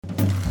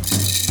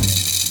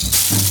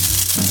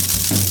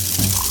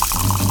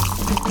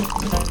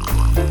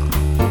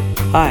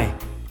Hi,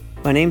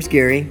 my name's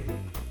Gary,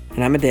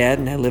 and I'm a dad,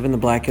 and I live in the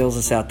Black Hills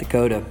of South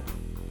Dakota.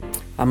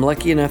 I'm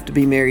lucky enough to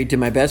be married to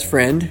my best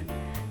friend.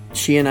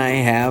 She and I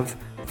have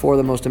 4 of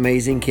the most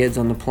amazing kids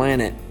on the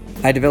planet.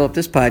 I developed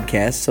this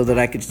podcast so that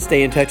I could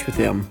stay in touch with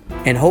them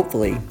and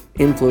hopefully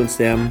influence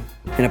them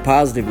in a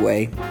positive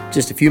way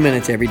just a few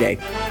minutes every day.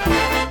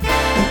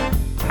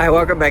 Hi,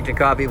 welcome back to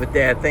Coffee with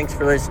Dad. Thanks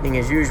for listening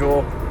as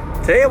usual.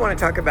 Today I want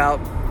to talk about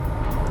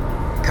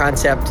a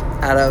concept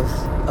out of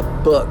a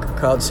book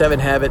called 7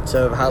 Habits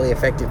of Highly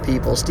Effective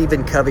People.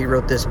 Stephen Covey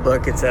wrote this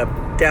book. It's a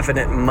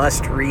definite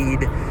must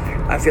read.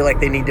 I feel like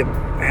they need to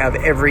have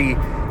every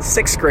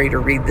 6th grader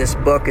read this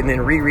book and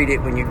then reread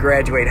it when you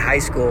graduate high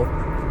school.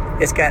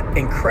 It's got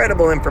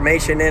incredible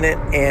information in it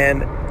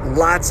and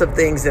lots of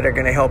things that are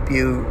going to help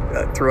you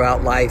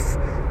throughout life.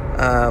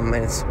 And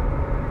it's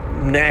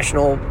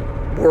national,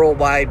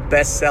 worldwide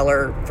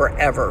bestseller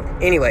forever.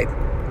 Anyway,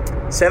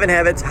 7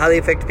 Habits, Highly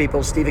Effective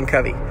People, Stephen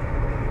Covey.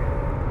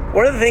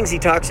 One of the things he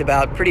talks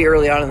about pretty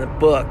early on in the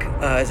book,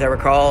 as I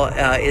recall,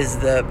 is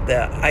the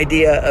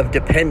idea of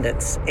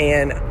dependence.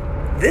 And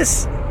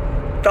this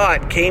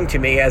thought came to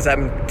me as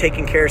I'm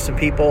taking care of some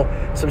people,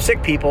 some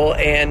sick people,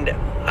 and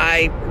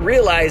I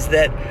realized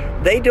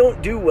that they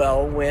don't do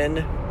well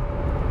when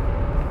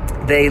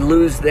they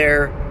lose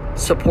their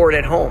support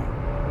at home.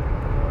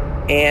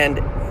 And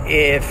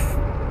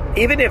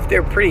even if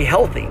they're pretty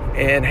healthy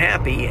and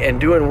happy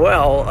and doing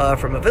well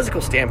from a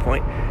physical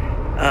standpoint,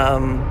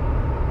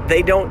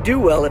 they don't do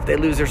well if they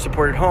lose their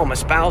support at home. A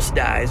spouse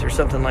dies or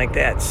something like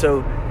that.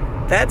 So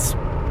that's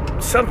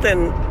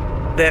something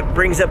that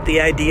brings up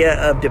the idea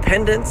of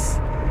dependence,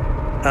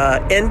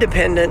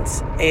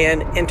 independence,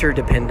 and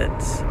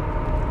interdependence.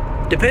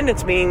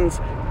 Dependence means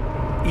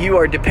you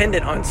are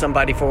dependent on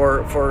somebody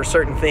for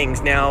certain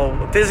things.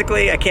 Now,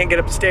 physically, I can't get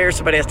up the stairs.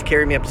 Somebody has to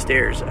carry me up the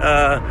stairs.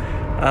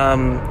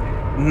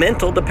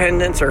 Mental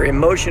dependence or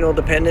emotional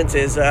dependence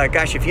is,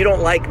 gosh, if you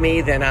don't like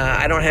me, then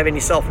I don't have any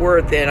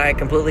self-worth, then I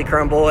completely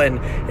crumble. And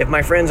if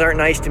my friends aren't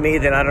nice to me,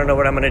 then I don't know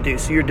what I'm going to do.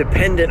 So you're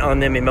dependent on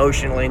them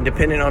emotionally and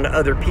dependent on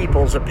other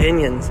people's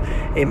opinions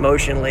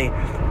emotionally.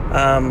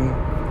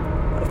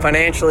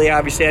 Financially,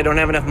 obviously, I don't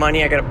have enough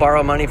money. I got to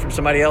borrow money from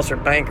somebody else or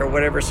bank or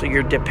whatever. So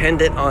you're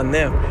dependent on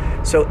them.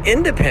 So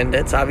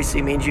independence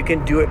obviously means you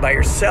can do it by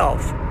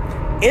yourself.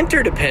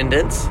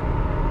 Interdependence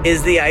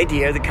is the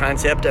idea, the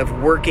concept of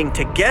working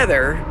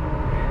together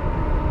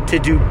to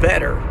do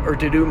better or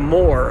to do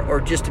more or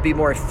just to be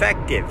more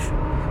effective.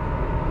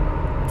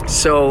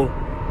 So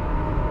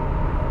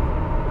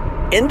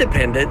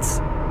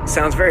independence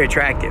sounds very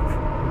attractive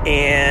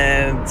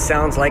and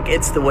sounds like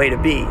it's the way to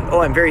be. Oh,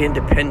 I'm very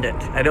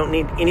independent. I don't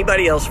need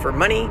anybody else for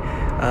money.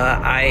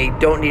 I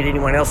don't need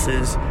anyone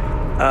else's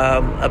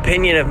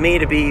opinion of me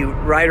to be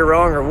right or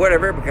wrong or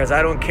whatever, because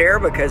I don't care,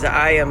 because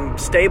I am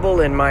stable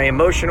in my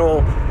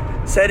emotional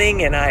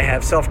setting and I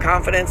have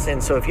self-confidence.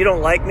 And so if you don't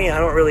like me, I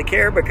don't really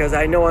care, because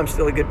I know I'm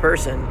still a good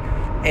person.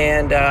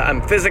 And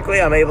I'm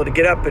able to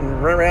get up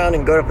and run around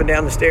and go up and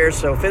down the stairs.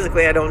 So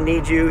physically, I don't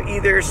need you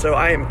either. So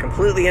I am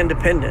completely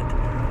independent.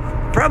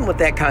 The problem with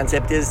that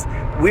concept is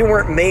we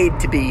weren't made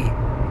to be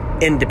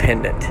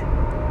independent.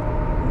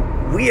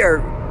 We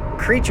are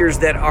creatures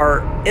that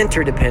are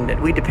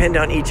interdependent. We depend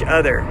on each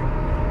other.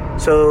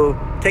 So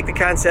take the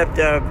concept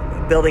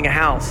of building a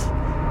house.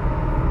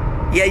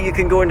 Yeah, you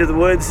can go into the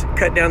woods,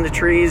 cut down the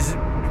trees,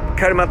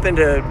 cut them up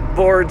into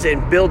boards,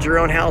 and build your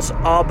own house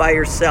all by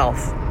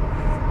yourself.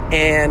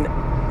 And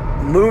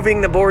moving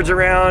the boards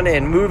around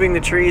and moving the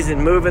trees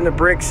and moving the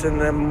bricks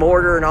and the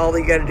mortar and all that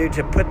you got to do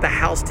to put the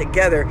house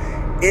together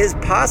is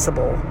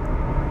possible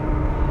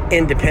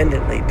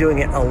independently, doing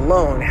it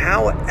alone.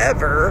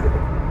 However,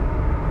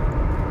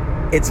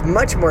 it's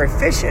much more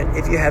efficient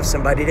if you have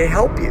somebody to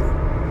help you.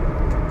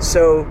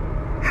 So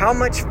how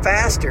much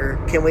faster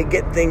can we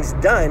get things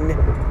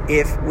done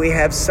if we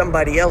have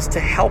somebody else to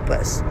help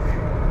us?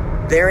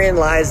 Therein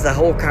lies the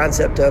whole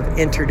concept of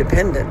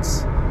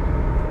interdependence.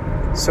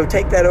 So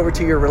take that over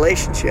to your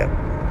relationship.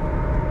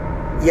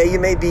 Yeah, you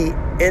may be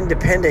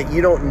independent.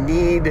 You don't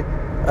need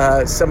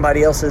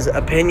somebody else's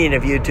opinion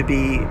of you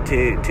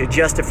to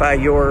justify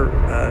your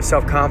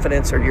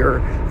self-confidence or your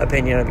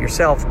opinion of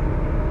yourself.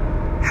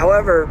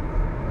 However,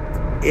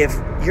 if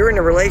you're in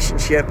a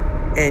relationship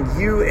and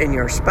you and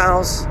your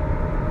spouse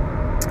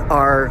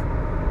are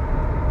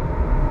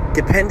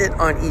dependent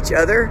on each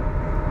other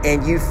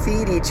and you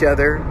feed each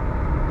other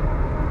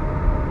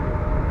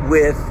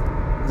with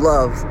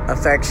love,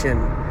 affection,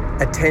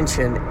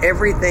 attention,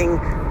 everything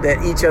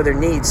that each other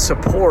needs,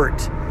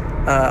 support,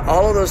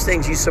 all of those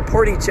things, you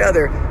support each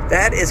other,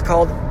 that is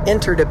called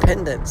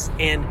interdependence.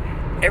 And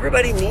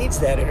everybody needs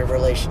that in a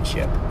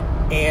relationship.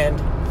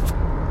 And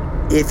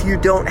if you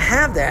don't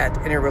have that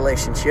in a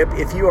relationship,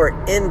 if you are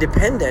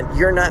independent,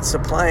 you're not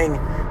supplying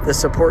the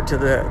support to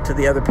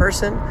the other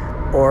person,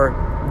 or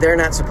they're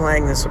not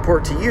supplying the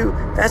support to you,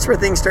 that's where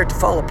things start to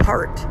fall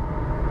apart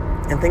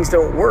and things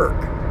don't work.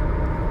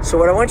 So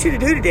what I want you to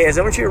do today is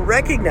I want you to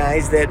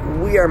recognize that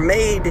we are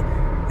made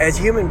as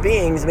human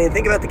beings, I mean,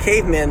 think about the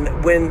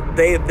cavemen. When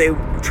they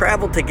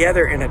traveled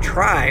together in a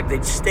tribe,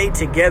 they stayed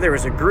together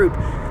as a group.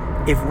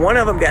 If one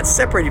of them got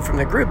separated from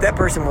the group, that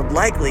person would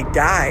likely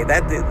die.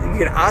 You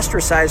get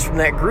ostracized from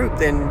that group,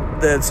 then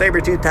the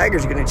saber-toothed tiger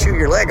is going to chew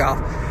your leg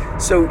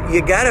off. So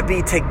you got to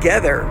be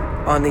together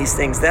on these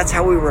things. That's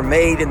how we were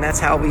made, and that's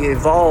how we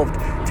evolved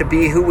to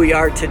be who we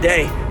are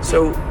today.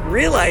 So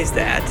realize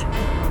that,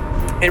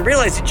 and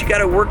realize that you got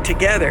to work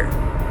together.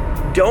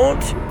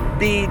 Don't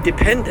be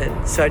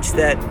dependent such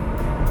that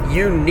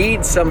you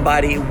need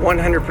somebody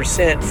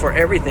 100% for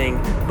everything,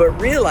 but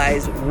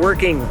realize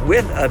working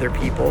with other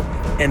people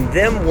and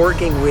them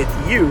working with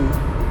you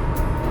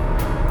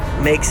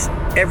makes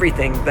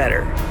everything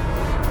better.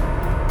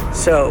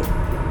 So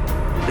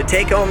the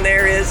take home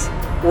there is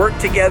work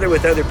together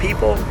with other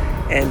people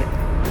and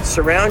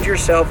surround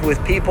yourself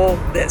with people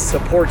that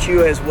support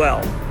you as well.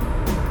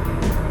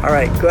 All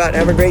right, go out and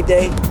have a great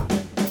day.